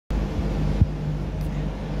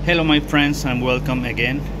Hello my friends and welcome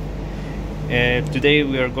again. Today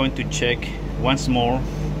we are going to check once more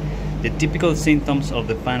the typical symptoms of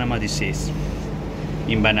the Panama disease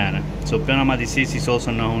in banana. So Panama disease is also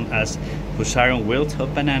known as Fusarium wilt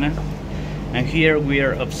of banana, and here we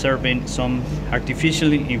are observing some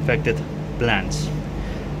artificially infected plants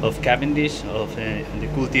of Cavendish of the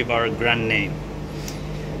cultivar Grand Naine.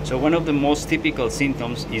 So one of the most typical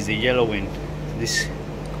symptoms is the yellowing, this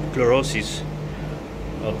chlorosis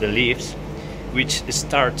of the leaves, which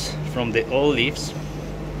starts from the old leaves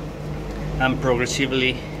and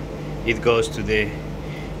progressively it goes to the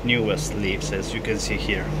newest leaves, as you can see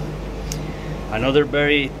here. Another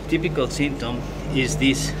very typical symptom is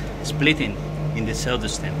this splitting in the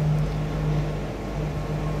pseudostem.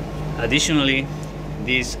 Additionally,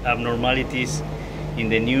 these abnormalities in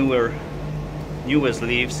the newest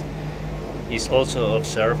leaves is also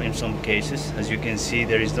observed in some cases. As you can see,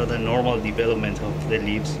 there is not a normal development of the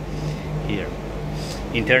leaves here.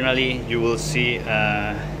 Internally you will see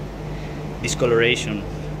discoloration,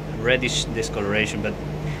 reddish discoloration, but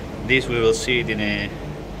this we will see it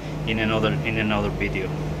in another video.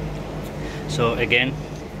 So again,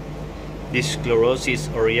 this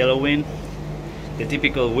chlorosis or yellowing, the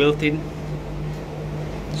typical wilting.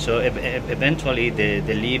 So eventually the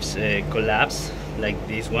leaves collapse like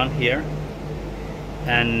this one here,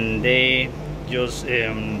 and they just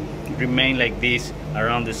remain like this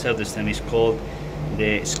around the pseudostem. Is called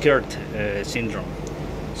the skirt syndrome.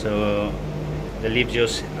 So the leaves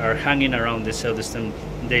just are hanging around the pseudostem,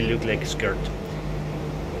 they look like a skirt.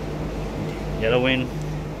 Yellowing,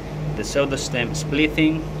 the pseudostem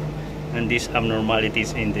splitting, and these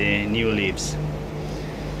abnormalities in the new leaves.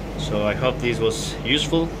 So I hope this was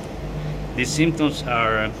useful. These symptoms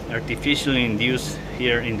are artificially induced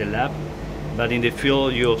here in the lab, but in the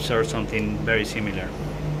field you observe something very similar.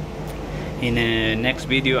 In the next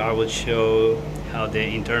video I will show how the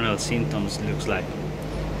internal symptoms looks like.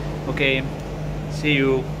 Okay, see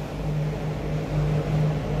you.